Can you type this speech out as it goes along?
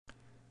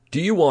Do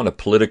you want a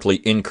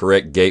politically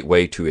incorrect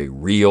gateway to a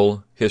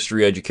real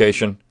history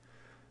education?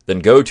 Then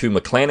go to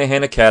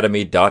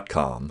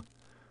McClanahanacademy.com.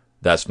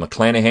 That's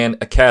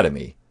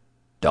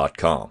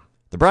McClanahanacademy.com.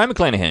 The Brian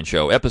McClanahan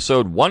Show,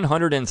 episode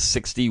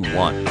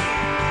 161.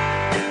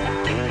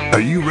 Are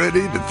you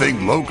ready to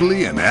think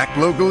locally and act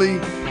locally?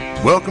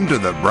 Welcome to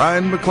the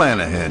Brian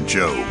McClanahan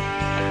Show.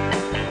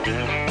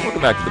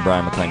 Welcome back to the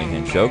Brian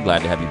McClanahan Show. Glad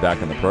to have you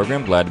back on the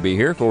program. Glad to be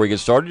here. Before we get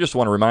started, just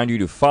want to remind you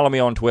to follow me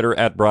on Twitter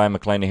at Brian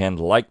McClanahan,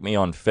 like me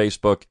on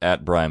Facebook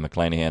at Brian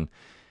McClanahan,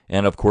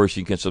 and of course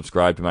you can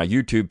subscribe to my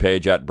YouTube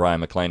page at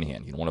Brian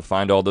McClanahan. You want to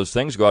find all those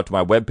things, go out to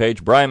my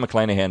webpage,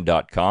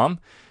 brianmcclanahan.com.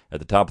 At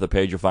the top of the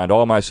page, you'll find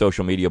all my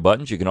social media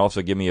buttons. You can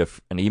also give me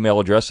an email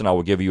address, and I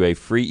will give you a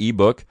free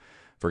ebook,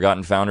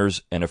 Forgotten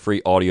Founders, and a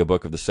free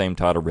audiobook of the same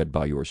title read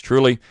by yours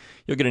truly.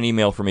 You'll get an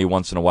email from me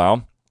once in a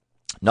while.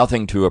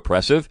 Nothing too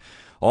oppressive.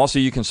 Also,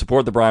 you can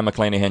support the Brian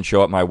McClanahan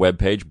Show at my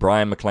webpage,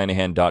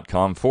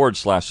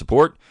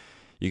 brianmcclanahan.com/support.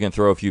 You can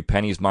throw a few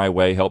pennies my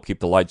way, help keep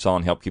the lights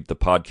on, help keep the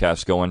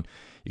podcast going.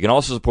 You can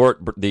also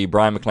support the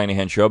Brian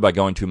McClanahan Show by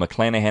going to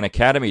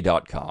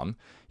McClanahanacademy.com.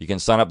 You can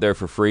sign up there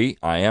for free.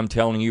 I am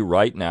telling you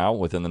right now,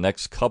 within the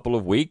next couple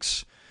of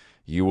weeks,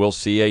 you will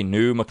see a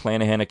new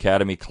McClanahan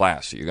Academy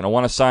class. So you're going to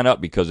want to sign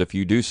up, because if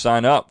you do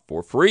sign up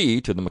for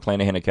free to the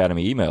McClanahan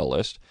Academy email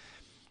list,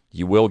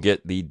 you will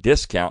get the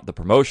discount, the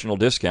promotional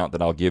discount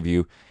that I'll give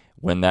you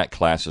when that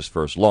class is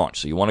first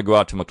launched. So you want to go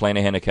out to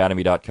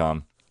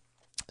McClanahanacademy.com,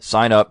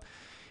 sign up,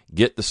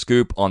 get the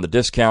scoop on the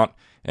discount,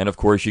 and of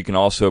course you can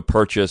also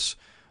purchase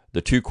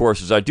the two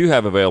courses I do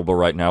have available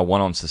right now,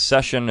 one on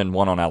secession and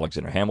one on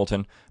Alexander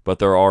Hamilton, but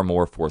there are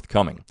more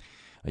forthcoming.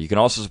 You can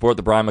also support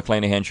the Brian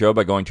McClanahan Show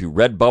by going to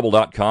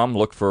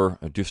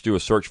redbubble.com. Just do a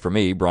search for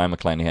me, Brian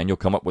McClanahan. You'll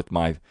come up with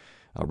my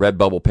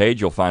Redbubble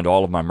page. You'll find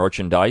all of my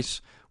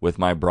merchandise with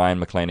my Brian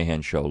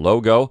McClanahan Show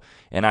logo.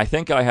 And I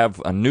think I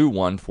have a new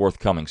one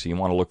forthcoming, so you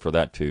want to look for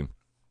that too.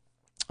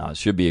 It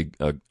should be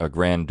a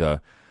grand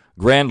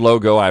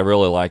logo. I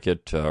really like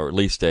it, or at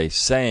least a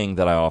saying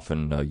that I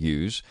often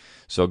use.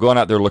 So go on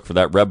out there, look for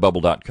that,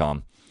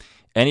 redbubble.com.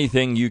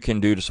 Anything you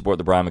can do to support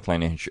the Brian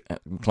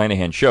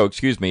McClanahan Show,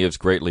 is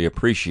greatly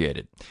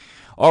appreciated.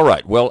 All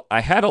right, well,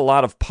 I had a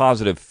lot of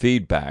positive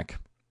feedback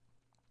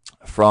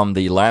from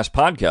the last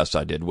podcast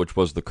I did, which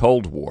was the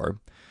Cold War.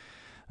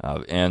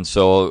 And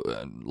so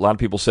a lot of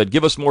people said,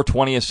 give us more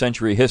 20th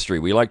century history.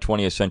 We like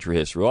 20th century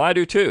history. Well, I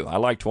do too. I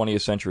like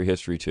 20th century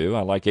history too.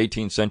 I like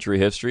 18th century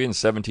history and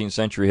 17th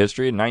century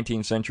history and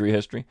 19th century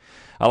history.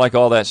 I like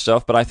all that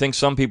stuff, but I think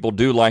some people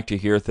do like to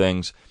hear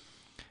things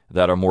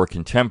that are more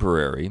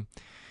contemporary.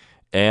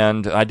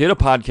 And I did a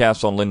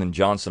podcast on Lyndon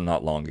Johnson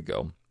not long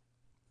ago.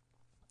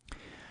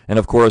 And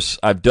of course,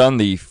 I've done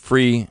the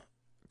free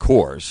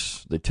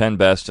course, the 10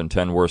 best and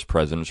 10 worst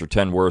presidents, or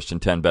 10 worst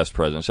and 10 best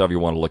presidents, however you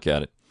want to look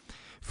at it.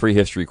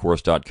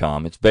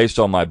 freehistorycourse.com. It's based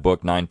on my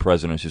book, 9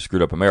 Presidents Who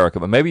Screwed Up America,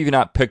 but maybe you've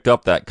not picked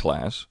up that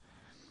class.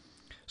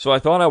 So I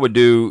thought I would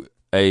do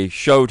a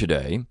show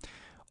today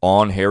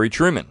on Harry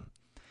Truman,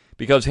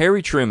 because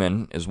Harry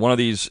Truman is one of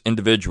these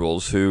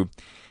individuals who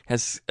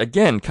has,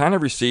 again, kind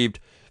of received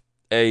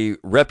a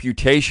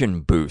reputation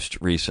boost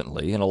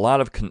recently, and a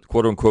lot of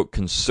quote-unquote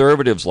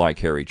conservatives like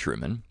Harry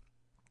Truman.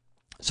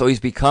 So he's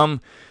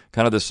become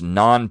kind of this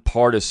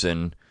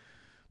nonpartisan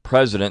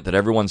president that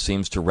everyone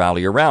seems to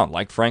rally around,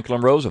 like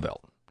Franklin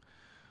Roosevelt.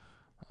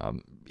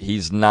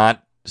 He's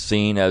not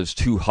seen as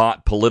too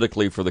hot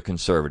politically for the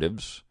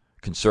conservatives,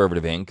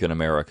 Conservative Inc. in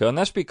America, and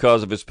that's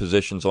because of his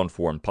positions on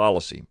foreign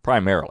policy,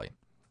 primarily.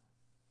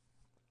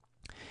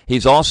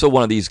 He's also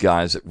one of these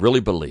guys that really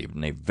believed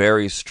in a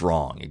very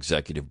strong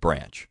executive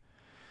branch.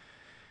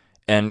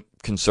 And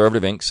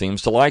Conservative Inc.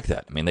 seems to like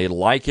that. I mean, they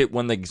like it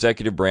when the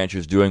executive branch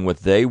is doing what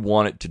they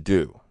want it to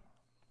do.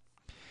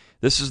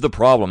 This is the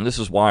problem. This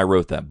is why I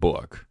wrote that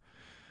book.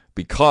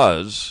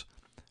 Because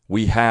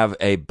we have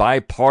a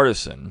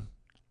bipartisan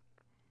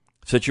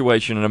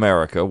situation in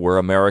America where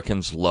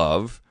Americans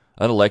love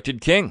an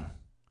elected king.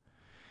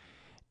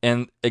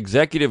 And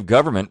executive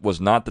government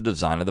was not the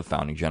design of the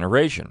founding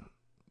generation.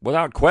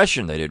 Without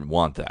question, they didn't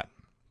want that.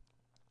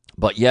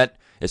 But yet,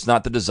 it's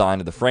not the design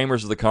of the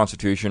framers of the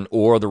Constitution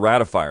or the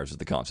ratifiers of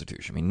the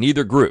Constitution. I mean,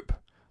 neither group,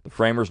 the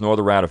framers nor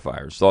the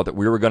ratifiers, thought that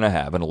we were going to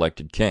have an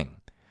elected king.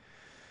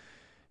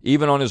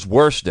 Even on his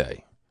worst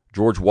day,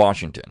 George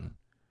Washington,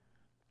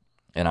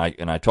 and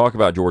I talk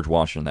about George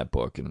Washington in that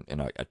book,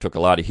 and I took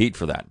a lot of heat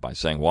for that by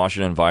saying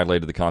Washington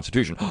violated the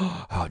Constitution.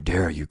 How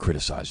dare you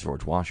criticize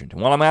George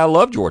Washington? Well, I mean, I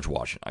love George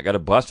Washington. I got a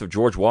bust of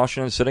George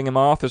Washington sitting in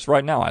my office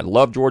right now. I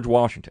love George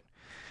Washington.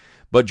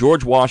 But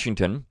George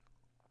Washington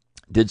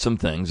did some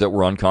things that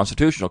were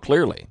unconstitutional,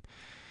 clearly.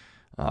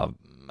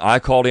 I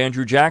called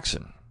Andrew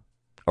Jackson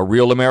a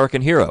real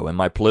American hero in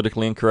my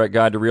politically incorrect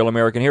guide to real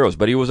American heroes,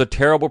 but he was a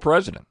terrible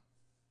president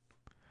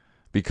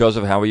because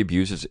of how he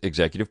abused his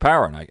executive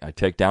power, and I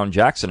take down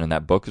Jackson in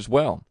that book as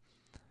well.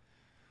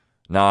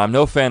 Now, I'm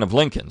no fan of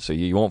Lincoln, so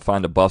you won't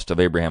find a bust of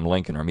Abraham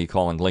Lincoln or me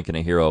calling Lincoln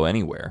a hero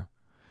anywhere.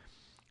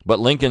 But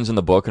Lincoln's in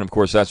the book, and of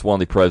course that's one of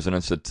the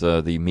presidents that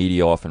the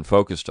media often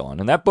focused on.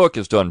 And that book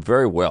is done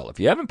very well. If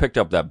you haven't picked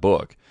up that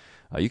book,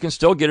 you can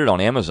still get it on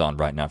Amazon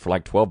right now for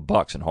like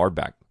 $12 in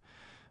hardback.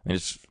 I mean,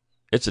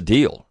 it's a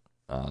deal.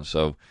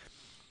 So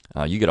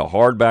you get a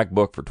hardback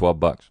book for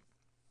 $12.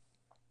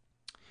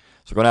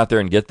 So go out there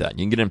and get that.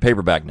 You can get it in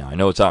paperback now. I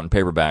know it's out in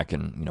paperback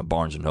in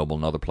Barnes & Noble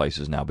and other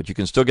places now, but you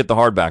can still get the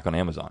hardback on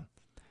Amazon.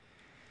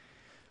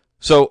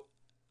 So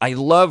I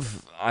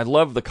love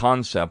the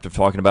concept of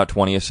talking about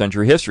 20th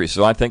century history.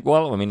 So I think,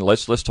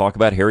 let's talk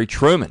about Harry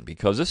Truman,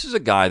 because this is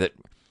a guy that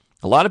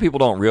a lot of people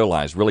don't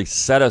realize really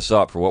set us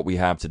up for what we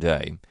have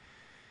today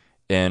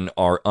in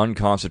our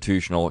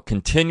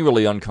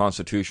continually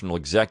unconstitutional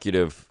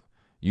executive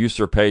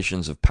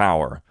usurpations of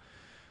power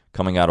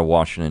coming out of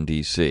Washington,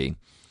 D.C.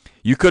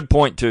 You could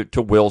point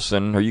to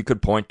Wilson, or you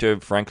could point to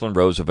Franklin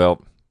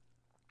Roosevelt,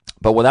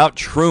 but without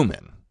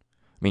Truman,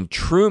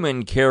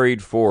 Truman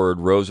carried forward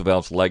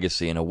Roosevelt's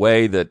legacy in a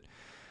way that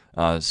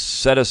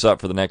set us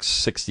up for the next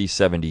 60,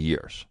 70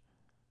 years.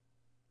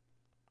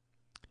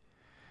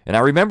 And I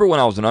remember when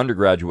I was an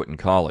undergraduate in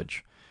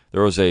college,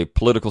 there was a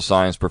political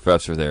science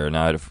professor there, and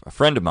I had a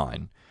friend of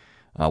mine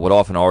would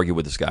often argue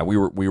with this guy. We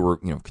were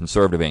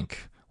conservative Inc.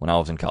 when I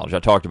was in college. I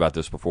talked about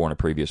this before in a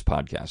previous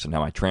podcast, and how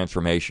my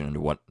transformation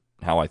into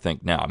how I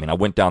think now. I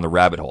went down the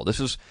rabbit hole.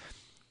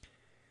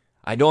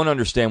 I don't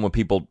understand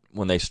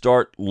when they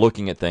start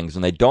looking at things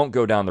and they don't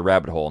go down the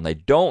rabbit hole and they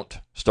don't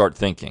start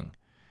thinking,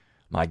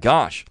 my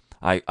gosh,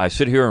 I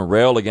sit here and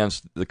rail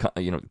against the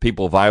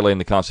people violating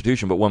the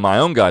Constitution, but when my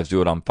own guys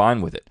do it, I'm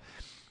fine with it.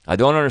 I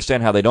don't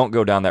understand how they don't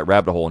go down that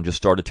rabbit hole and just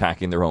start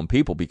attacking their own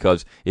people,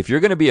 because if you're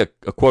going to be a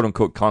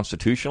quote-unquote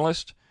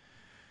constitutionalist,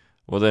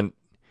 well then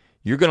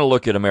you're going to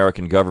look at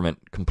American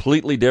government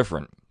completely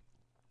different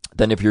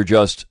than if you're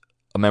just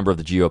a member of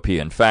the GOP.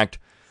 In fact,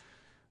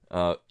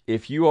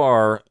 if you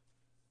are,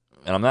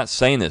 and I'm not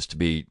saying this to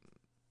be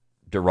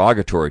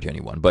derogatory to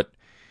anyone, but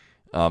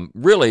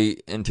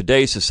really, in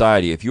today's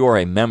society, if you are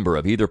a member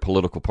of either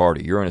political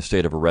party, you're in a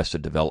state of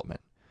arrested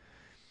development.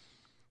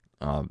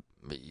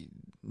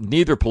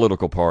 Neither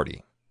political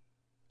party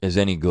is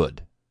any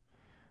good.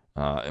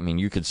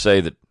 You could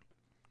say that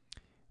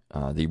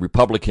the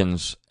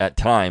Republicans, at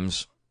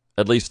times,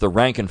 at least the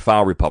rank and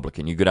file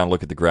Republican, you go down and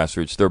look at the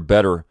grassroots, they're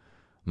better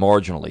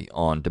marginally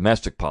on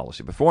domestic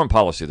policy. But foreign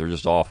policy, they're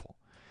just awful.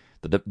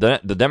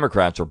 The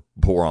Democrats are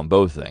poor on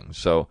both things.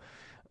 So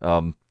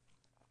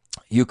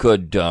you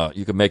could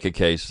make a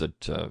case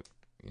that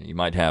you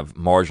might have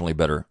marginally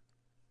better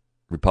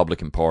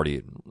Republican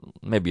Party,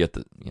 maybe at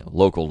the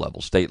local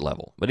level, state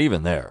level. But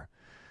even there,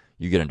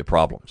 you get into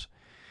problems.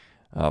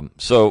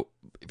 So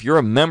if you're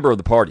a member of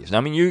the parties,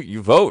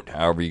 you vote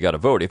however you got to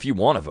vote if you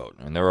want to vote.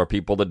 And there are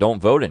people that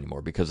don't vote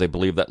anymore because they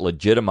believe that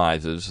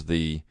legitimizes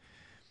the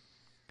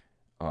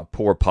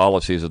poor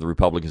policies of the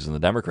Republicans and the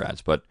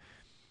Democrats. But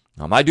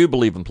I do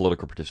believe in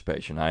political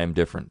participation. I am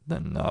different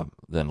than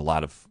a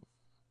lot of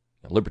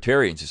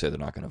libertarians who say they're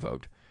not going to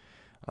vote.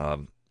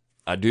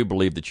 I do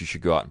believe that you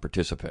should go out and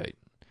participate,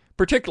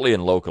 particularly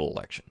in local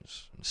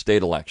elections,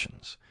 state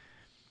elections.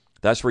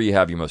 That's where you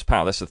have your most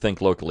power. That's the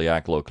think locally,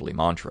 act locally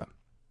mantra.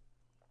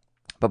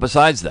 But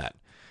besides that,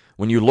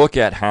 when you look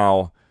at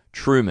how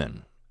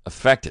Truman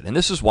affected, and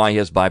this is why he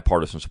has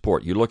bipartisan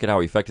support, you look at how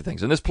he affected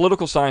things. And this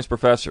political science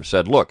professor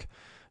said, look,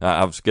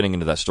 I was getting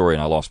into that story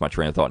and I lost my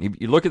train of thought.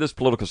 You look at this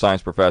political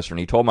science professor and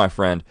he told my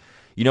friend,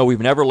 we've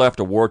never left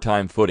a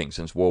wartime footing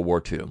since World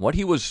War II. And what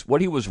he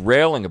was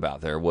railing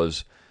about there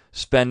was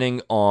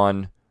spending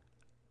on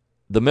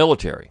the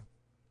military.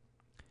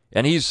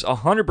 And he's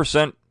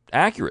 100%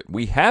 accurate.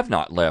 We have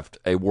not left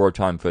a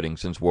wartime footing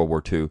since World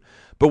War II,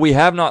 but we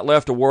have not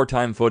left a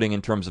wartime footing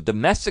in terms of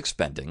domestic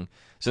spending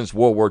since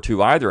World War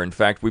II either. In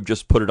fact, we've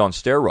just put it on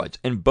steroids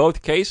in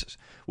both cases,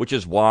 which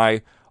is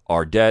why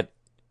our debt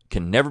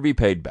can never be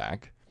paid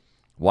back,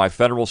 why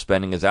federal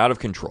spending is out of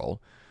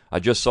control. I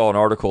just saw an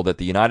article that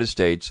the United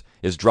States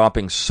is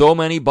dropping so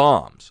many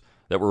bombs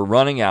that we're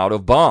running out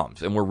of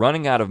bombs, and we're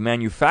running out of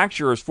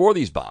manufacturers for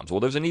these bombs. Well,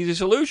 there's an easy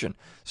solution.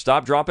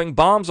 Stop dropping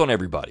bombs on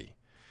everybody.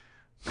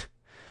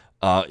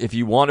 If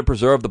you want to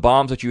preserve the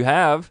bombs that you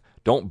have,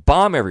 don't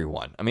bomb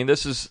everyone.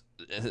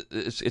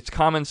 It's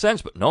common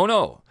sense, but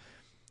no.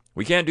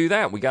 We can't do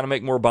that. We got to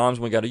make more bombs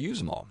and we got to use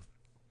them all.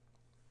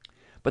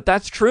 But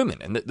that's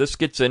Truman, and this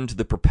gets into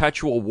the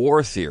perpetual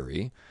war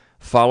theory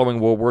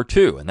following World War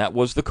II, and that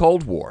was the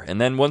Cold War. And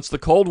then once the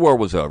Cold War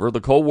was over, the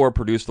Cold War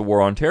produced the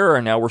War on Terror,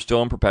 and now we're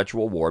still in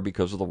perpetual war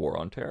because of the War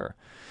on Terror.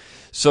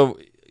 So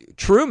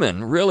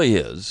Truman really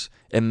is,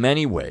 in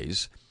many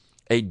ways,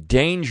 a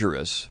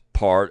dangerous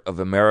part of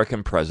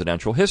American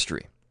presidential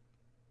history.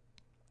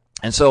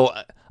 And so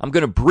I'm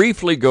going to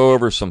briefly go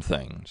over some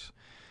things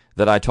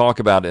that I talk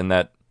about in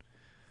that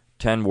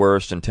 10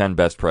 worst and 10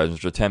 best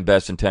presidents, or 10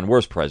 best and 10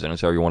 worst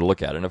presidents, however you want to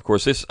look at it. And of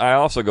course, I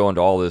also go into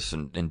all this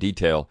in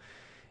detail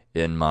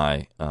in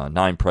my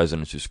 9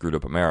 Presidents Who Screwed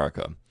Up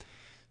America.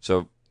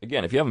 So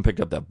again, if you haven't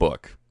picked up that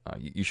book,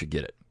 you should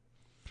get it.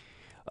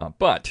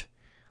 But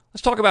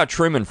let's talk about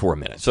Truman for a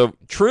minute. So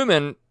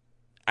Truman,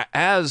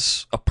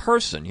 as a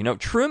person,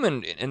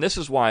 Truman, and this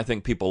is why I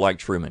think people like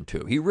Truman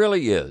too, he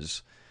really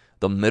is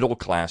the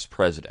middle-class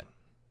president.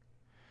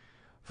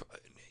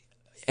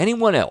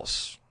 Anyone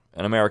else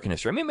in American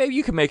history, maybe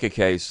you can make a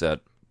case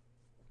that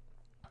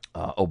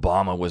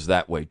Obama was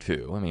that way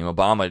too.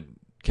 Obama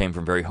came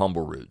from very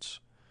humble roots.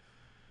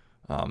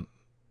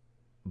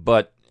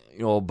 But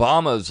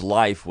Obama's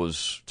life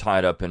was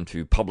tied up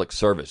into public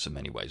service in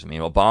many ways.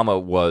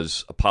 Obama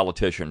was a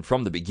politician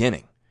from the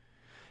beginning.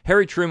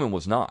 Harry Truman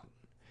was not.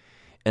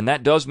 And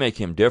that does make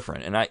him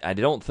different. And I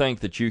don't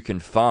think that you can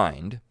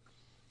find,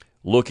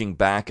 looking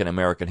back in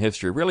American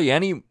history, really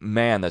any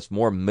man that's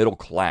more middle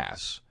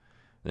class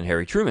than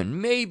Harry Truman.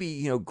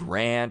 Maybe,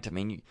 Grant.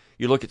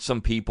 You look at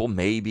some people,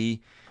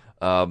 maybe.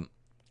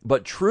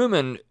 But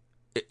Truman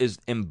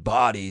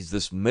embodies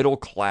this middle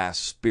class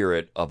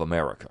spirit of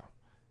America.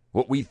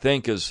 What we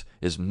think is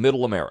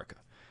middle America.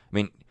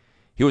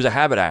 He was a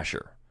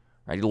haberdasher.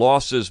 Right? He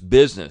lost his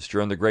business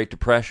during the Great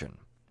Depression.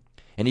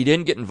 And he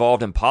didn't get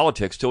involved in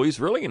politics till he's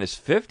really in his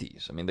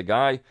 50s. The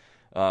guy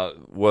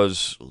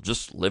was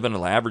just living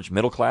an average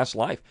middle-class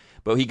life.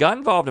 But he got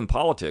involved in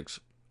politics,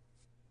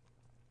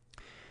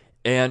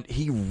 and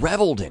he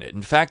reveled in it.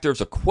 In fact,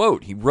 there's a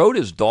quote. He wrote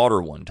his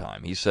daughter one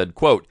time. He said,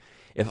 quote,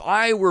 "If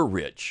I were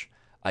rich,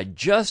 I'd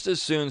just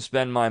as soon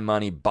spend my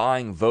money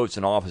buying votes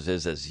in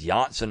offices as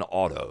yachts and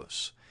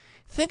autos."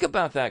 Think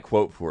about that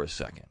quote for a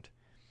second.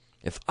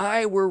 If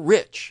I were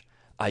rich,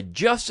 I'd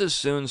just as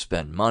soon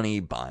spend money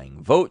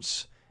buying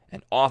votes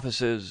and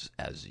offices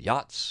as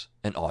yachts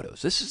and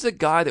autos. This is the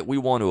guy that we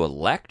want to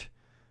elect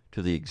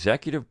to the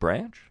executive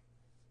branch?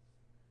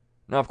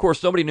 Now, of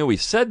course, nobody knew he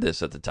said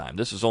this at the time.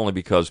 This is only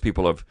because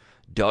people have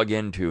dug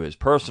into his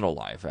personal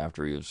life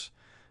after he was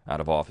out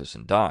of office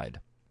and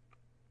died.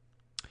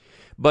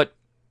 But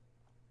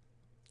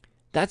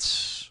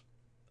that's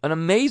an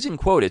amazing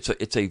quote.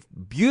 It's a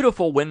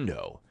beautiful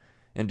window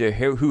into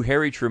who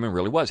Harry Truman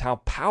really was, how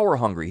power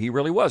hungry he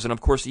really was. And of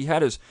course, he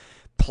had his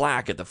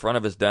plaque at the front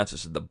of his desk that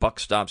said, "The buck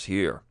stops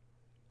here."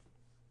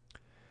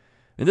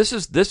 And this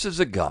is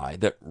a guy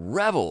that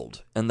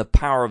reveled in the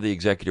power of the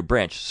executive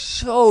branch.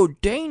 So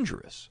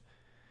dangerous,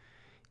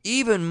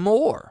 even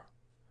more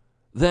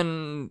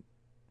than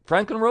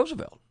Franklin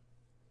Roosevelt.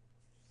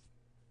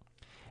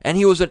 And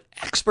he was an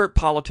expert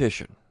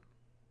politician.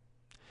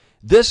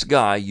 This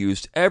guy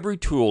used every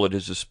tool at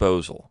his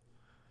disposal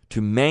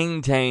to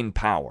maintain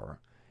power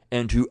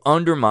and to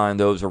undermine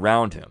those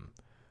around him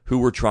who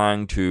were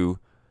trying to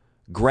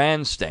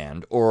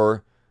grandstand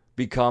or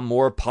become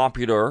more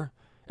popular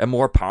and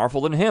more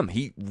powerful than him.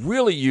 He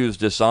really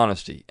used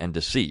dishonesty and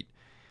deceit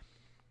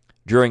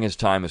during his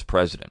time as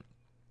president.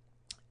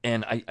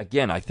 And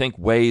I think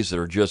ways that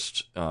are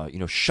just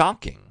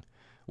shocking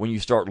when you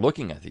start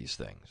looking at these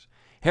things.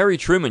 Harry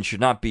Truman should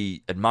not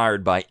be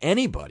admired by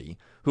anybody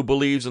who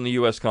believes in the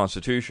U.S.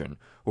 Constitution,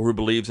 or who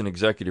believes in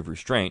executive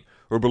restraint,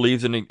 or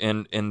believes in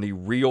the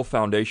real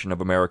foundation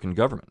of American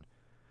government.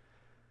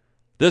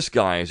 This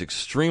guy is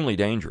extremely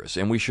dangerous,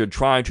 and we should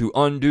try to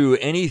undo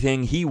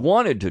anything he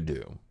wanted to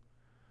do.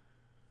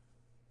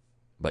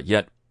 But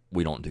yet,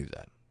 we don't do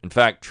that. In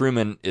fact,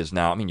 Truman is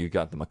now, you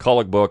got the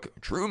McCulloch book,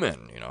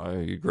 Truman,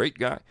 a great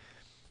guy.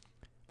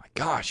 My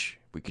gosh,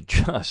 we could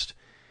just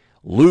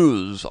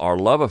lose our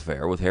love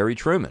affair with Harry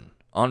Truman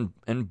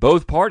in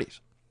both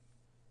parties.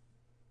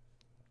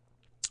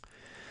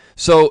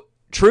 So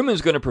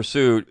Truman's going to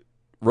pursue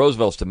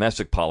Roosevelt's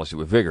domestic policy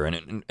with vigor.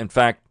 And in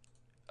fact,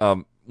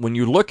 when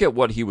you look at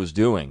what he was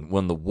doing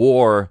when the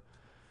war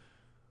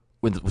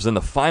was in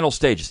the final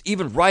stages,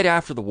 even right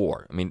after the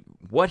war,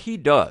 what he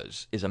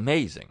does is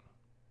amazing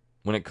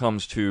when it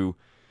comes to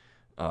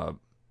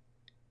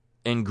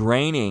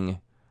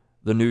ingraining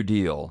the New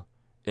Deal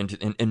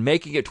and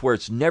making it to where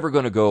it's never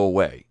going to go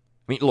away.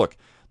 Look,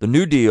 the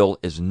New Deal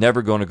is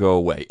never going to go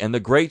away, and the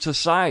Great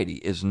Society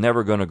is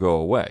never going to go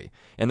away.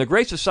 And the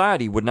Great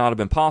Society would not have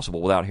been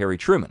possible without Harry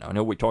Truman. I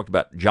know we talked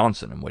about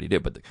Johnson and what he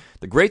did, but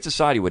the Great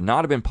Society would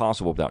not have been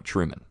possible without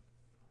Truman.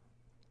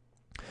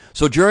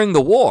 So during the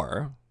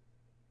war,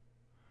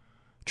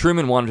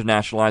 Truman wanted to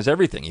nationalize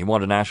everything. He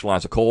wanted to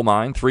nationalize a coal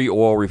mine, 3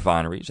 oil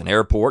refineries, an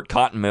airport,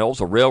 cotton mills,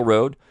 a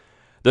railroad,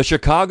 the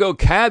Chicago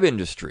cab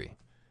industry.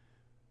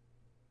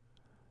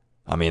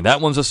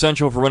 That one's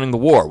essential for winning the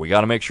war. We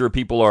got to make sure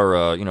people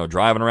are,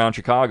 driving around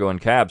Chicago in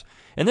cabs.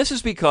 And this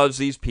is because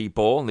these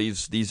people,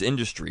 these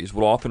industries,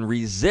 would often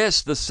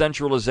resist the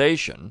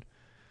centralization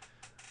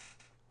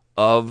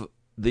of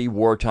the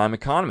wartime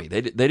economy.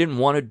 They didn't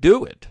want to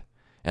do it.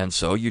 And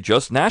so you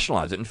just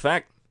nationalize it. In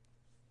fact,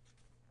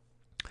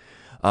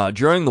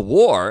 during the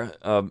war,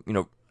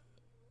 and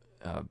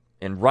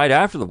right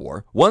after the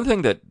war, one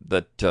thing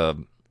that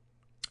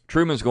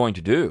Truman's going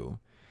to do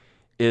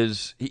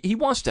is he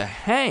wants to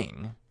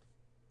hang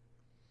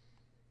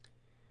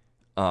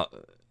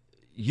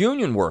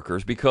union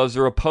workers because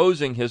they're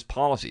opposing his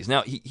policies.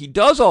 Now, he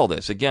does all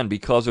this, again,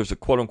 because there's a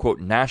quote-unquote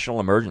national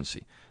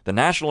emergency, the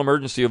national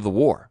emergency of the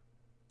war.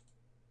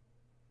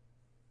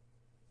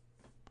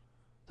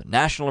 The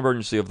national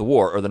emergency of the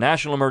war, or the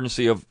national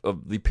emergency of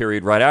the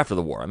period right after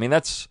the war.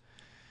 That's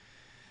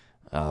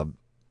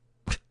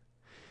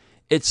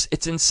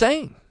It's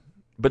insane.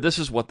 But this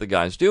is what the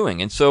guy's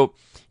doing. And so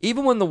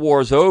even when the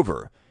war is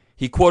over,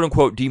 he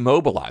quote-unquote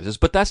demobilizes,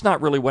 but that's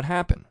not really what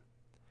happened.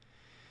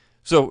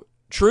 So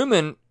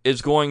Truman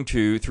is going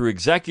to, through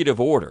executive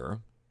order,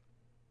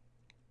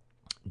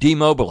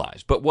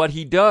 demobilize. But what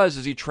he does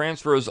is he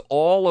transfers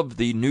all of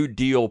the New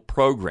Deal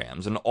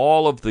programs and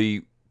all of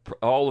the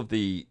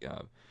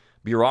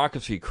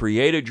bureaucracy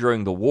created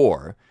during the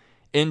war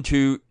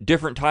into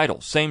different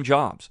titles, same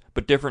jobs,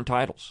 but different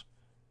titles.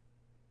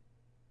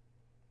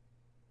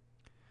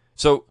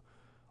 So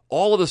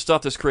all of the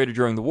stuff that's created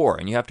during the war,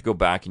 and you have to go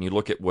back and you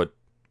look at what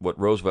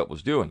Roosevelt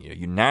was doing.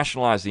 You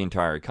nationalize the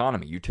entire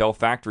economy. You tell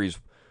factories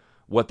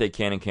what they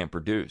can and can't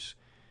produce.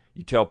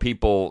 You tell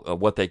people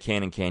what they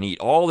can and can't eat.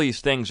 All these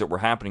things that were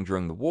happening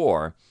during the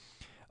war,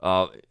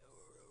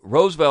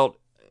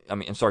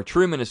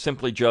 Truman is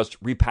simply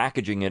just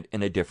repackaging it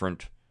in a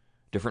different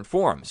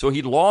form. So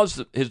he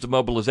laws his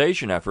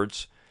demobilization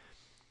efforts,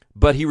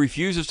 but he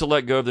refuses to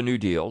let go of the New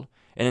Deal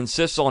and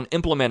insists on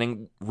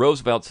implementing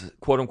Roosevelt's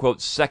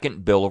quote-unquote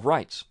second Bill of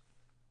Rights.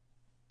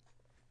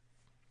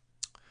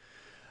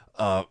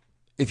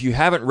 If you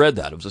haven't read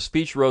that, it was a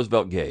speech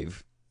Roosevelt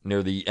gave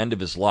near the end of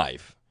his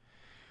life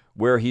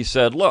where he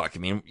said, look,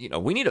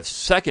 we need a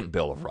second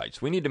Bill of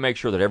Rights. We need to make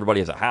sure that everybody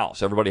has a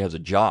house, everybody has a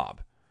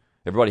job,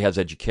 everybody has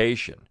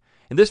education.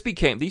 And these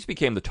became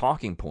the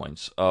talking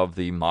points of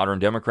the modern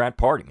Democrat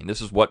Party.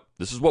 This is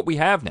what we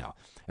have now.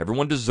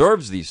 Everyone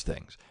deserves these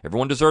things.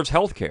 Everyone deserves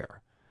health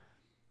care.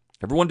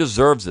 Everyone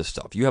deserves this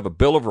stuff. You have a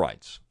Bill of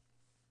Rights.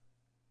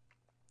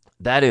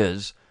 That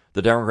is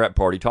the Democrat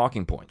Party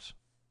talking points.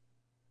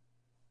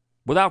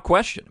 Without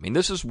question.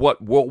 This is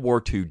what World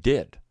War II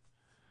did.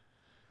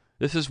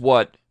 This is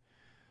what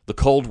the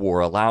Cold War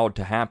allowed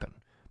to happen.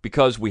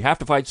 Because we have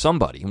to fight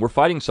somebody, and we're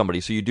fighting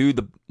somebody, so you do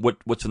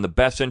what's in the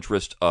best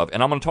interest of...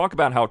 And I'm going to talk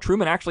about how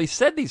Truman actually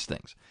said these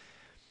things.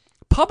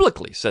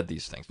 Publicly said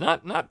these things.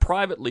 Not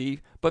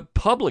privately, but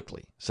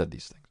publicly said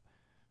these things.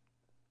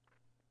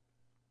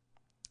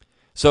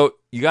 So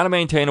you got to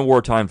maintain a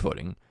wartime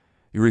footing.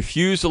 You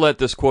refuse to let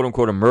this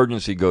quote-unquote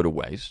emergency go to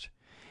waste.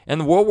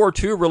 And World War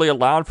II really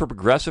allowed for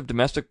progressive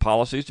domestic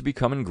policies to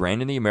become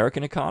ingrained in the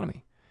American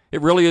economy.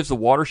 It really is the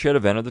watershed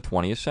event of the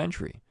 20th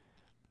century.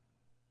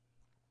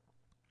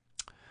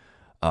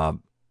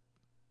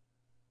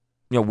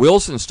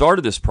 Wilson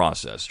started this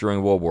process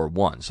during World War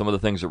I, some of the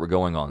things that were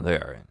going on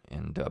there.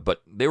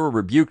 But they were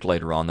rebuked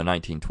later on in the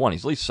 1920s,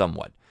 at least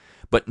somewhat.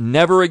 But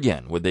never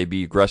again would they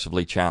be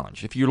aggressively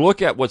challenged. If you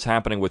look at what's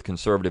happening with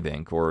Conservative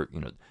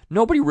Inc.,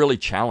 nobody really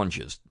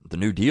challenges the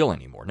New Deal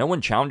anymore. No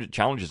one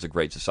challenges the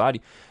Great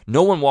Society.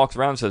 No one walks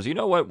around and says, you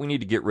know what, we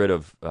need to get rid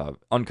of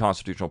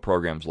unconstitutional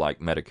programs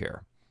like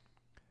Medicare.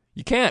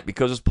 You can't,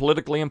 because it's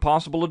politically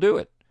impossible to do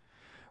it.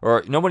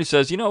 Or nobody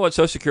says, you know what,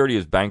 Social Security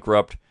is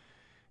bankrupt.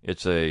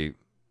 It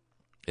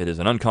is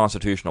an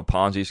unconstitutional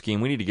Ponzi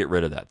scheme. We need to get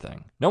rid of that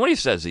thing. Nobody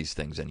says these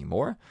things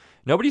anymore.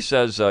 Nobody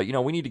says,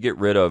 we need to get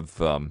rid of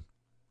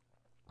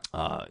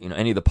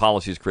any of the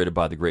policies created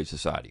by the Great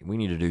Society. We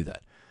need to do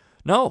that.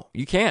 No,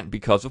 you can't,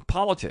 because of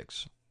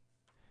politics.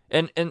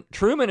 And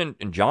Truman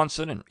and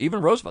Johnson and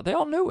even Roosevelt, they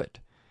all knew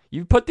it.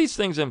 You put these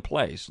things in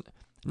place.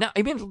 Now,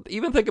 even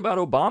think about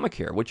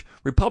Obamacare, which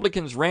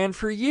Republicans ran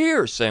for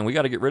years saying, we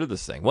got to get rid of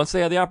this thing. Once they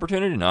had the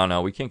opportunity,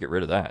 no, we can't get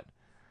rid of that.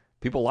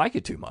 People like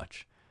it too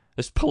much.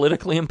 It's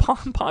politically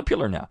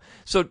unpopular now.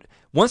 So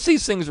once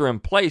these things are in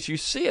place, you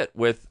see it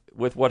with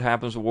what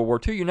happens with World War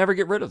II. You never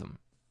get rid of them.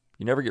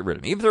 You never get rid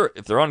of them. Even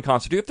if they're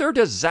unconstitutional, if they're a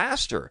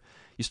disaster,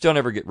 you still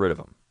never get rid of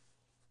them.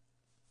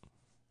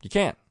 You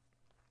can't.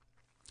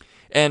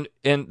 And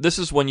this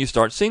is when you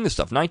start seeing this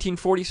stuff.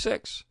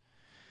 1946.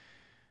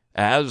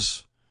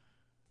 As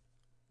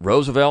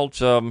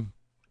Roosevelt,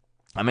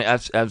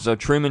 as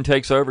Truman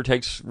takes over,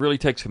 takes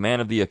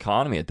command of the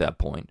economy at that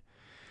point.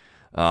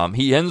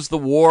 He ends the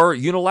war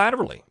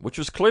unilaterally, which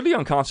was clearly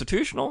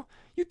unconstitutional.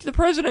 The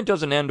president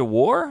doesn't end a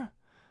war.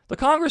 The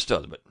Congress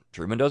does, but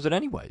Truman does it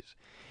anyways.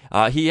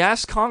 He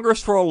asked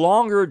Congress for a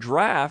longer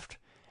draft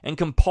and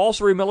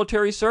compulsory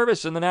military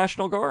service in the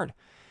National Guard.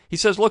 He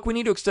says, look, we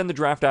need to extend the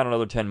draft out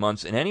another 10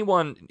 months,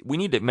 and we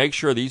need to make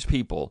sure these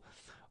people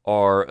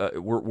are,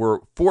 we're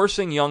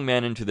forcing young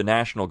men into the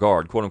National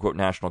Guard, quote-unquote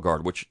National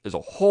Guard, which is a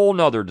whole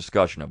nother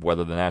discussion of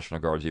whether the National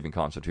Guard is even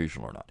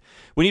constitutional or not.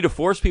 We need to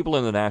force people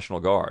in the National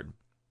Guard.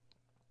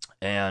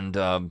 And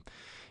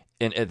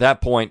at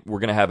that point, we're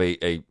going to have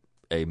a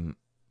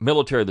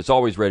military that's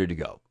always ready to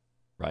go,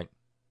 right?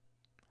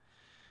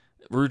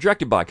 We're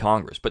rejected by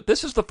Congress. But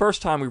this is the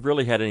first time we've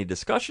really had any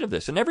discussion of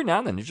this. And every now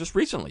and then, just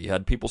recently, you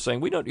had people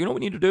saying, you know what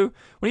we need to do?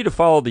 We need to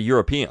follow the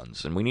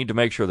Europeans, and we need to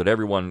make sure that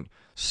everyone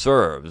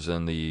serves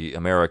in the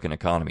American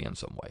economy in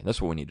some way.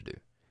 That's what we need to do.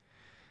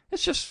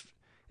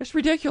 It's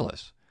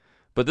ridiculous.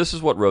 But this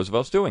is what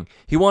Roosevelt's doing.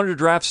 He wanted to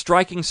draft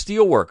striking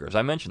steel workers,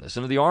 I mentioned this,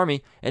 into the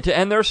Army, and to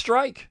end their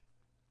strike.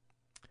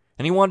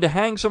 And he wanted to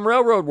hang some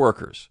railroad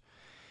workers.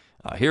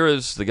 Here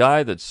is the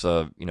guy that's,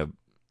 the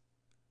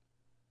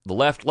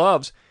left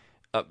loves,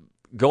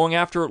 going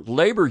after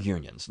labor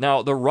unions.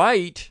 Now, the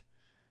right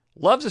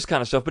loves this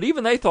kind of stuff, but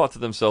even they thought to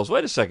themselves,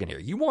 wait a second here,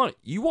 you want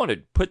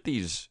to put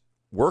these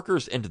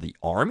workers into the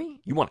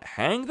army? You want to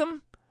hang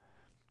them?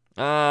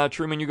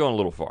 Truman, you're going a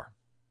little far.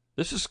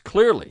 This is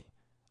clearly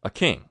a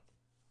king,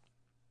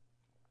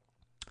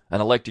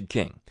 an elected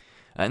king.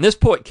 In this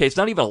case,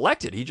 not even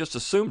elected. He just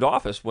assumed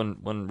office when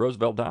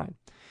Roosevelt died.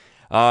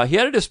 He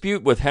had a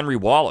dispute with Henry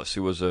Wallace,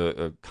 who was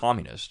a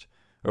communist,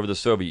 over the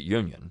Soviet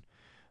Union,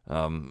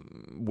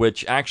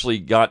 which actually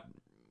got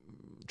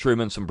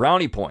Truman some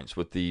brownie points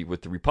with the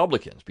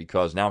Republicans,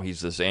 because now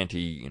he's this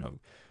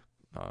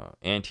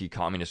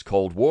anti-communist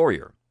Cold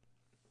Warrior.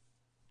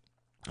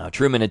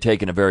 Truman had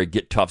taken a very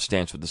get tough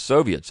stance with the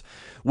Soviets,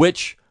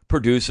 which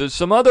produces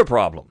some other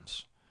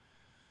problems.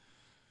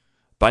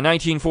 By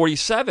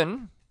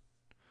 1947,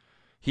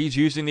 he's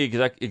using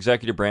the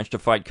executive branch to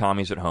fight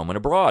commies at home and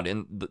abroad.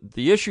 And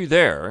the issue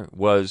there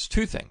was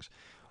two things.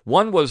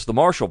 One was the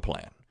Marshall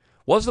Plan.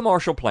 Was the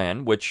Marshall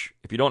Plan, which,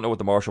 if you don't know what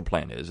the Marshall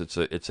Plan is,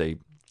 it's a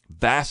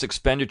vast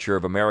expenditure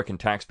of American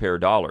taxpayer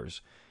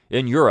dollars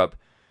in Europe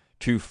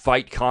to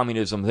fight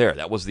communism there.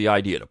 That was the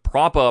idea, to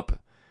prop up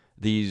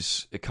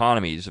these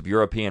economies of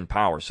European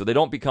powers so they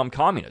don't become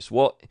communists.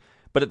 Well,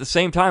 but at the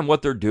same time,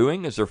 what they're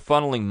doing is they're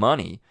funneling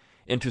money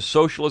into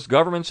socialist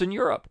governments in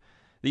Europe,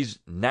 these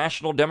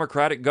national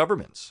democratic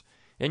governments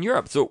in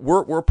Europe. So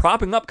we're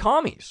propping up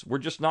commies. They're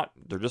just not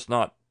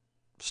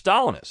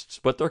Stalinists,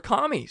 but they're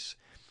commies.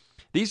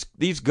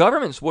 These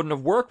governments wouldn't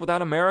have worked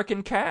without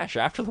American cash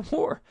after the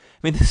war. I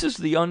mean, this is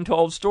the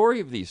untold story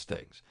of these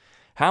things.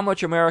 How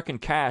much American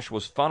cash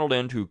was funneled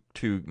into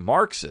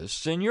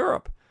Marxists in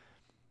Europe?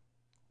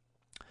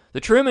 The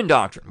Truman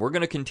Doctrine. We're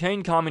going to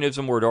contain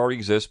communism where it already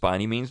exists by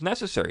any means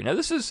necessary. Now,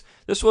 this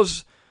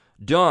was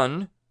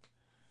done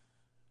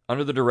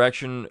under the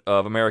direction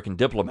of American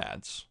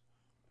diplomats.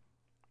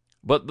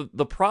 But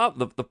the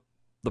problem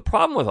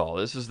with all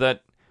this is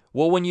that,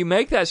 well, when you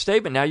make that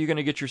statement, now you're going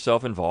to get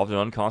yourself involved in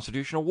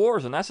unconstitutional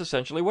wars, and that's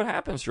essentially what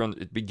happens.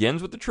 It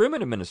begins with the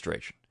Truman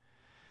administration.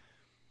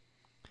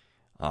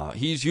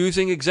 He's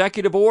using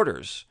executive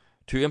orders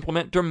to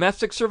implement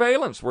domestic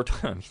surveillance. We're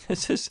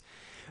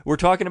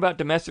talking about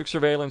domestic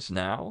surveillance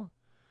now,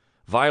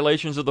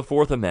 violations of the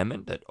Fourth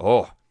Amendment. That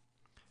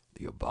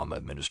the Obama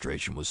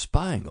administration was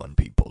spying on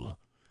people.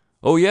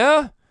 Oh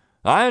yeah,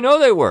 I know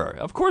they were.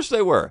 Of course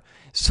they were.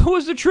 So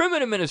was the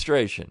Truman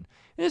administration.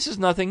 This is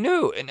nothing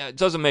new, and it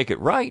doesn't make it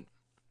right.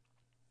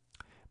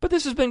 But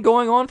this has been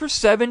going on for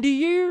 70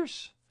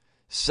 years.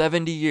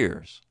 70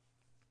 years.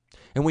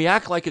 And we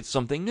act like it's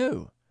something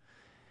new.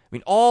 I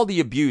mean, all the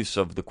abuse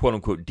of the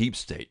quote-unquote deep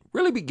state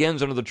really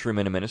begins under the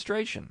Truman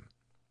administration.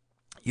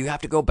 You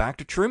have to go back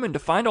to Truman to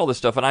find all this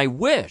stuff, and I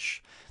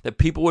wish that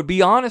people would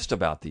be honest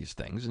about these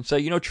things and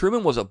say,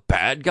 Truman was a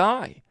bad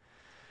guy.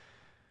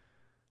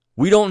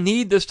 We don't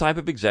need this type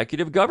of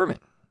executive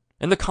government.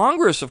 And the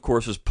Congress, of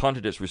course, has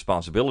punted its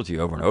responsibility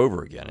over and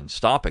over again in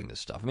stopping this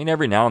stuff. I mean,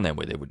 every now and then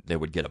they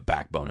would get a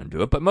backbone and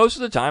do it, but most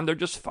of the time they're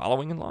just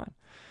following in line.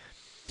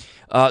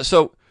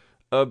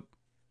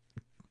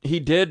 He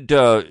did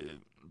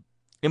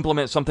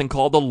implement something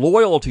called the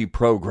loyalty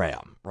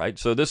program, right?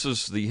 So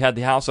he had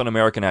the House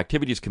Un-American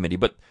Activities Committee,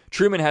 but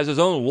Truman has his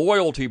own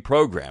loyalty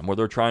program where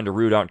they're trying to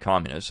root out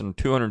communists, and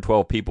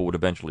 212 people would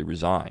eventually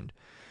resign.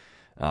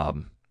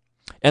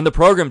 And the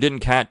program didn't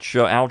catch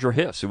Alger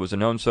Hiss, who was a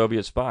known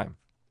Soviet spy.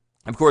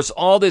 Of course,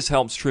 all this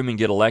helps Truman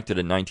get elected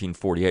in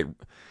 1948.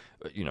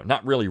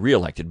 Not really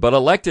reelected, but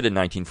elected in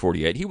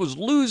 1948. He was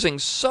losing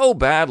so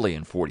badly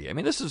in 48. I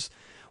mean, this is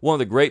one of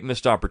the great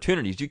missed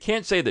opportunities. You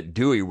can't say that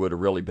Dewey would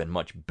have really been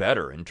much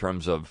better in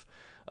terms of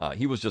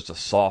he was just a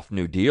soft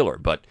New Dealer,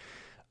 but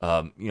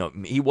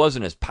he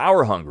wasn't as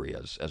power hungry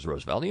as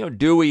Roosevelt.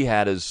 Dewey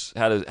had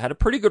a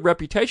pretty good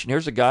reputation.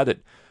 Here's a guy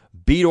that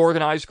beat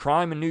organized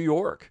crime in New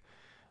York.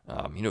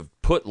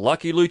 Put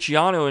Lucky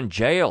Luciano in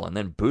jail and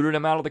then booted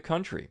him out of the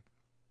country.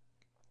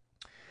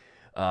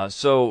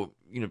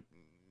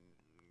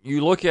 You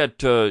look at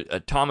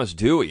Thomas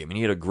Dewey. I mean,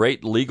 he had a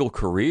great legal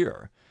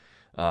career,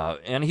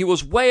 and he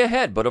was way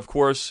ahead. But of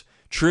course,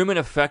 Truman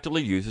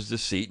effectively uses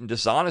deceit and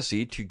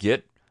dishonesty to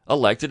get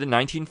elected in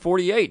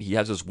 1948. He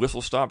has his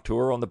whistle-stop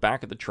tour on the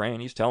back of the train.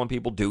 He's telling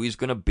people Dewey's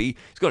going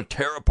to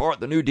tear apart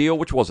the New Deal,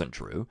 which wasn't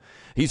true.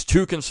 He's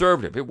too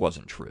conservative. It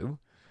wasn't true.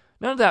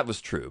 None of that was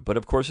true, but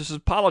of course this is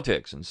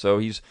politics, and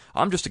so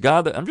I'm just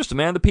a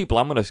man of the people.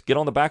 I'm going to get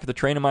on the back of the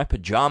train in my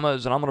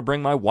pajamas, and I'm going to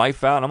bring my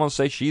wife out, and I'm going to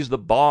say she's the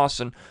boss,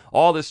 and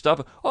all this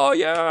stuff. Oh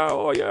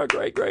yeah,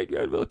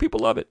 great, well, people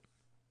love it.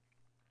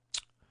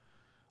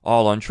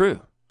 All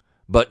untrue,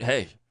 but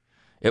hey,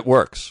 it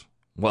works.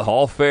 Well,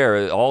 all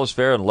is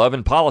fair in love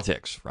and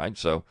politics, right?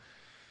 So,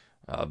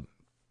 now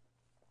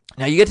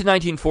you get to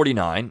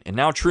 1949, and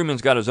now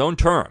Truman's got his own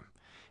term,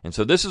 and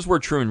so this is where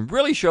Truman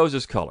really shows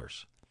his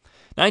colors.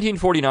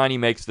 1949, he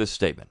makes this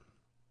statement,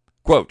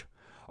 quote,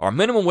 "Our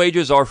minimum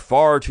wages are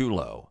far too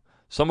low.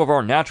 Some of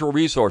our natural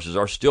resources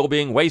are still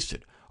being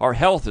wasted. Our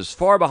health is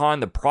far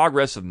behind the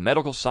progress of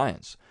medical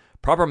science.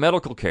 Proper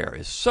medical care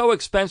is so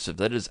expensive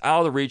that it is out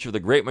of the reach of the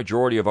great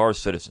majority of our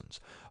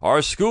citizens.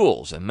 Our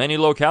schools in many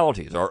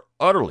localities are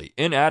utterly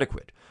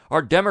inadequate.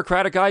 Our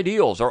democratic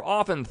ideals are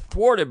often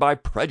thwarted by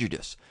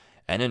prejudice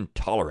and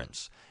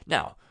intolerance.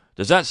 Now,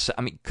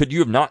 could you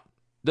have not,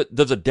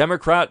 does a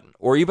Democrat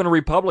or even a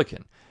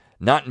Republican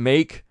not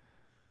make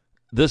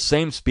this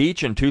same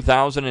speech in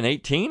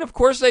 2018? Of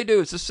course they do.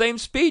 It's the same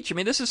speech.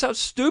 This is how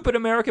stupid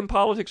American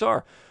politics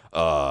are.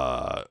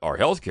 Our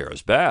health care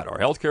is bad. Our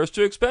health care is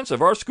too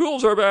expensive. Our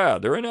schools are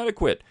bad. They're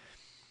inadequate.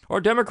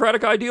 Our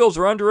democratic ideals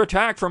are under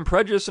attack from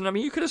prejudice. And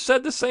you could have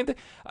said the same thing.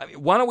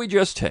 Why don't we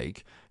just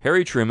take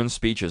Harry Truman's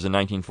speeches in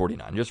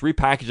 1949 and just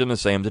repackage them and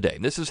say them today?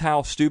 This is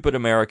how stupid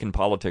American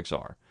politics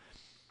are.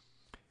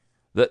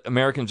 That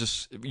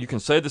Americans you can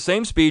say the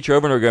same speech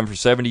over and over again for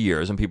 70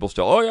 years and people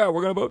still, oh yeah,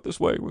 we're going to vote this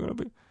way. We're going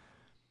to be.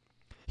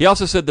 He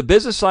also said the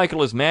business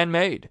cycle is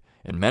man-made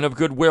and men of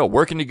goodwill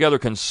working together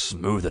can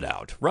smooth it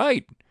out.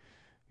 Right.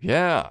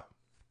 Yeah.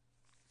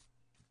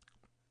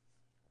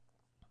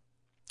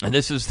 And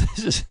it's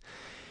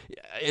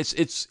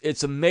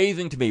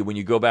amazing to me when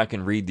you go back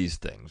and read these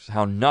things,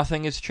 how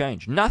nothing has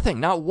changed.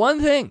 Nothing, not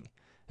one thing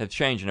has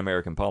changed in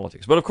American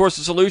politics. But of course,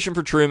 the solution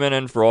for Truman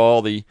and for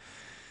all these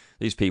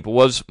people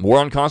was more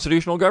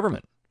unconstitutional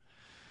government.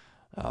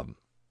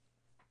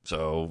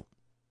 So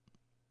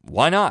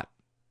why not?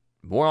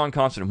 More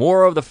unconstitutional,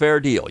 more of the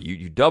fair deal.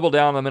 You double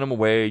down on the minimum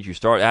wage. You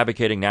start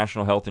advocating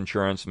national health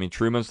insurance.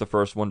 Truman's the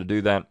first one to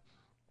do that.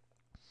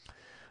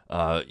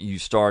 You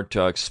start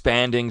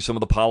expanding some of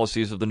the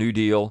policies of the New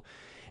Deal.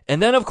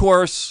 And then, of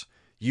course,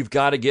 you've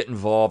got to get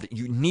involved.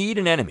 You need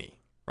an enemy,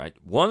 right?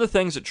 One of the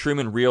things that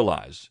Truman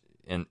realized,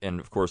 and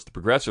of course the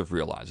progressive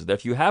realized, is that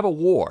if you have a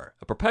war,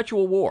 a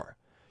perpetual war,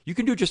 you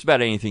can do just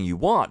about anything you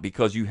want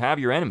because you have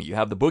your enemy. You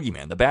have the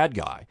boogeyman, the bad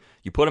guy.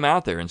 You put him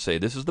out there and say,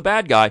 this is the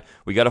bad guy.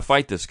 We got to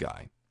fight this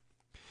guy.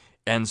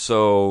 And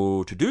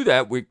so to do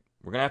that, we're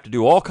going to have to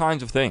do all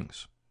kinds of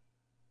things.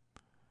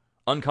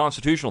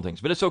 Unconstitutional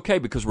things. But it's okay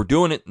because we're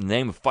doing it in the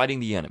name of fighting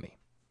the enemy.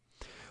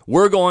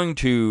 We're going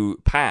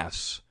to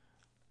pass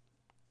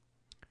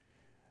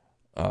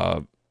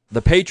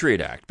the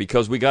Patriot Act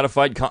because we got to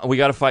fight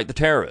the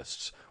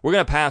terrorists. We're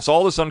going to pass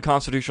all this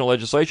unconstitutional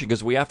legislation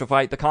because we have to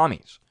fight the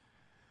commies.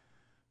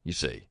 You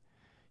see,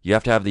 you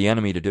have to have the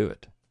enemy to do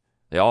it.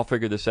 They all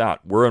figured this out.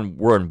 We're in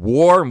war in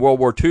World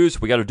War II, so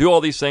we got to do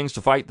all these things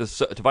to fight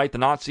the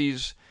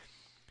Nazis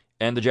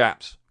and the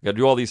Japs. We got to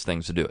do all these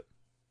things to do it.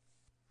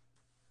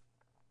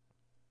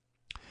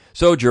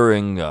 So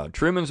during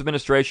Truman's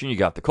administration, you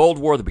got the Cold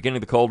War, the beginning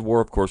of the Cold War,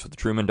 of course, with the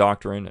Truman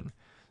Doctrine and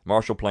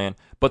Marshall Plan.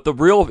 But the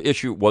real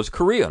issue was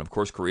Korea, and of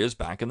course, Korea is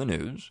back in the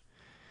news.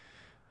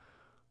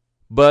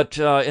 But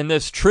in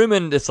this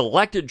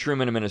elected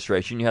Truman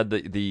administration, you had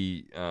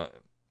the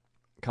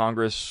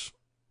Congress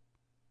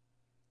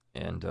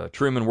and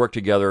Truman worked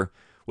together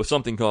with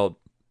something called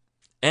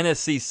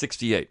NSC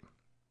 68.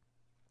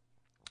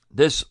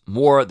 This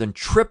more than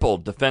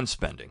tripled defense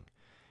spending,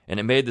 and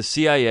it made the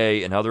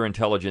CIA and other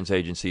intelligence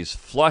agencies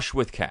flush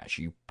with cash.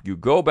 You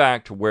go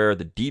back to where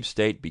the deep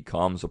state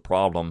becomes a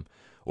problem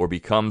or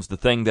becomes the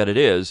thing that it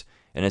is,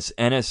 and it's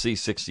NSC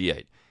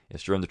 68.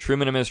 It's during the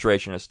Truman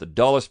administration. It's the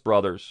Dulles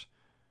brothers,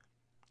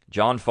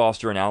 John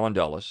Foster and Allen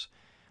Dulles.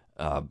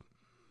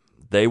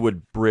 They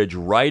would bridge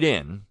right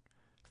in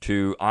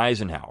to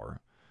Eisenhower,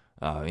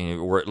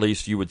 or at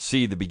least you would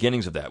see the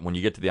beginnings of that when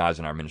you get to the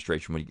Eisenhower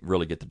administration, when you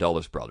really get the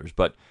Dulles brothers.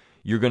 But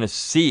you're going to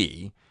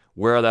see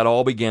where that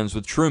all begins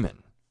with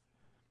Truman.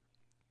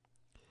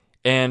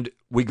 And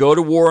we go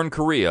to war in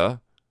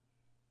Korea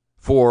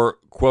for,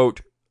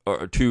 quote,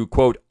 to,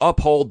 quote,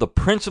 uphold the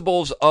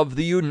principles of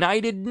the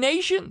United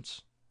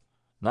Nations.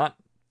 Not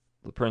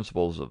the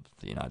principles of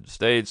the United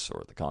States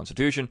or the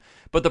Constitution,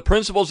 but the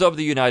principles of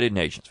the United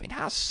Nations.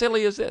 How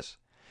silly is this?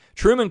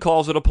 Truman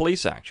calls it a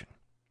police action.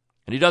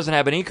 And he doesn't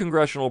have any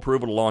congressional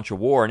approval to launch a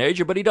war in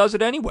Asia, but he does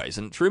it anyways.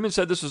 And Truman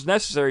said this was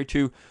necessary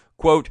to,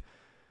 quote,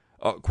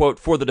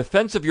 for the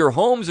defense of your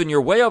homes and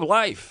your way of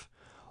life.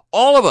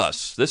 All of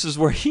us, this is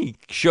where he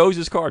shows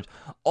his cards,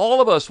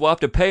 all of us will have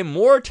to pay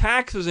more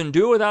taxes and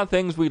do without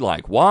things we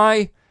like.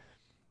 Why?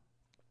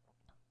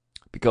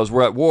 Because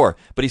we're at war.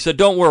 But he said,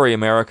 don't worry,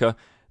 America.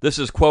 This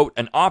is, quote,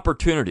 an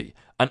opportunity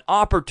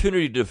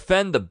to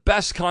defend the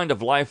best kind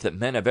of life that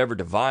men have ever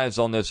devised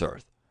on this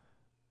earth.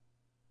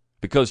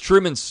 Because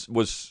Truman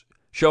was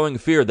showing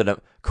fear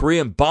that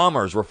Korean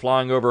bombers were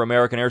flying over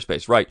American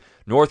airspace. Right,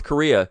 North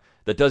Korea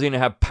that doesn't even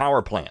have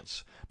power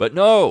plants. But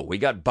no, we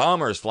got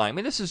bombers flying.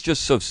 This is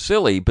just so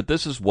silly, but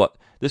this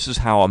is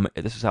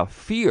how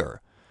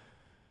fear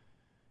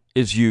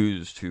is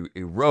used to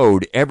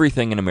erode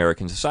everything in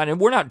American society. And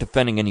we're not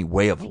defending any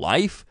way of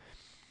life.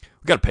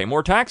 We've got to pay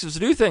more taxes to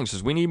do things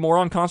because we need more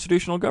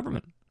unconstitutional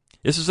government.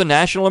 This is a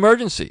national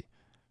emergency.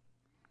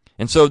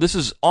 And so this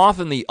is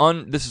often the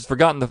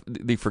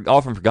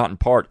often forgotten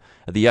part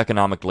of the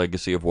economic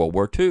legacy of World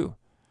War II.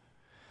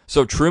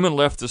 So Truman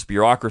left this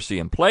bureaucracy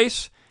in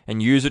place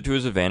and used it to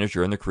his advantage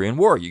during the Korean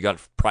War. You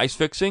got price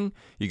fixing,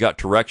 you got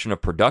direction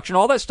of production,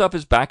 all that stuff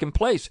is back in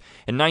place.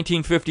 In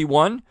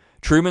 1951,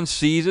 Truman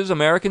seizes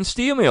American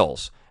steel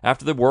mills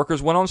after the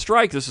workers went on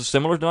strike. This is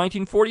similar to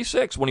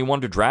 1946 when he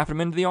wanted to draft them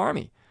into the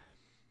Army.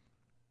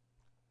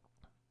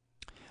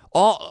 A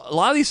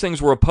lot of these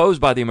things were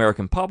opposed by the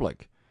American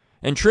public.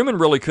 And Truman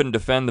really couldn't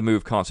defend the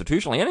move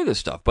constitutionally, any of this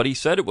stuff, but he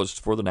said it was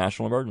for the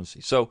national emergency.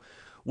 So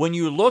when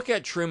you look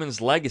at Truman's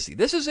legacy,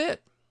 this is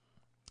it.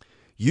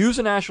 Use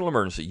a national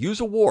emergency, use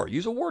a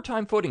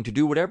wartime footing to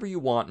do whatever you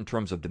want in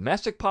terms of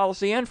domestic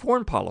policy and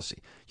foreign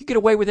policy. You get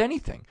away with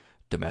anything.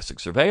 Domestic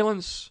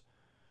surveillance,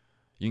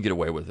 you can get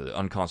away with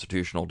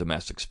unconstitutional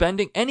domestic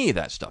spending, any of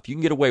that stuff. You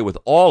can get away with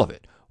all of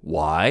it.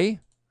 Why?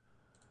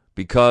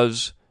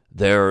 Because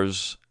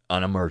there's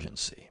an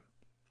emergency.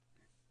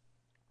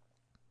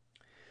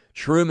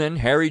 Truman,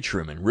 Harry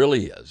Truman,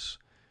 really is,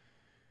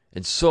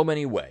 in so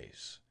many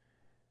ways,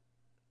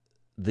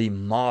 the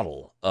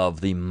model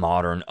of the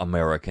modern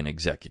American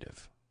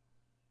executive.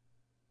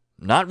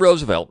 Not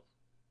Roosevelt,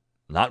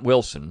 not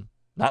Wilson,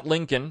 not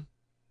Lincoln,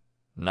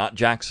 not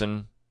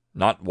Jackson,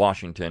 not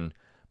Washington,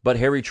 but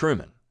Harry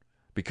Truman.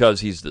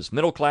 Because he's this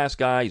middle-class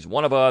guy, he's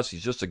one of us,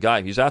 he's just a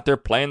guy, he's out there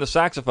playing the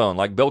saxophone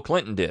like Bill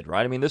Clinton did,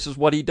 right? I mean, this is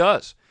what he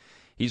does.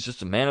 He's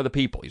just a man of the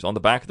people. He's on the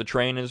back of the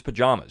train in his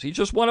pajamas. He's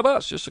just one of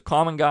us, just a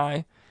common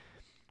guy,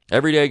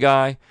 everyday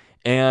guy,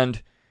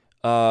 and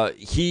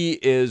he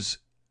is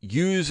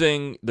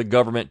using the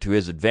government to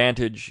his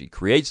advantage. He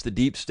creates the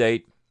deep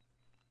state.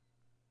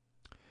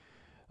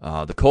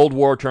 The Cold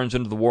War turns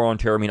into the war on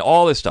terror. I mean,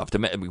 all this stuff.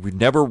 We've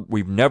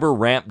never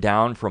ramped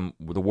down from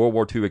the World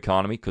War II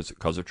economy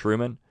because of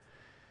Truman.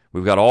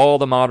 We've got all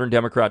the modern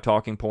Democrat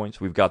talking points.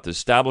 We've got the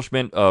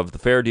establishment of the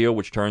Fair Deal,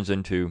 which turns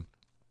into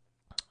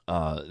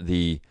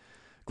the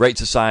Great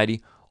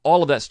Society.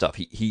 All of that stuff.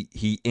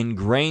 He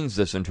ingrains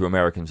this into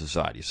American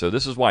society. So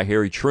this is why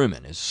Harry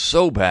Truman is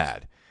so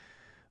bad.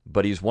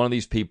 But he's one of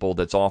these people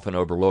that's often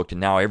overlooked, and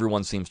now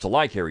everyone seems to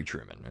like Harry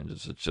Truman. And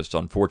it's just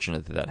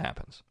unfortunate that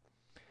happens.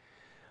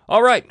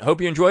 All right, hope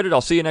you enjoyed it.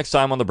 I'll see you next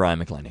time on The Brian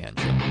McClanahan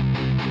Show.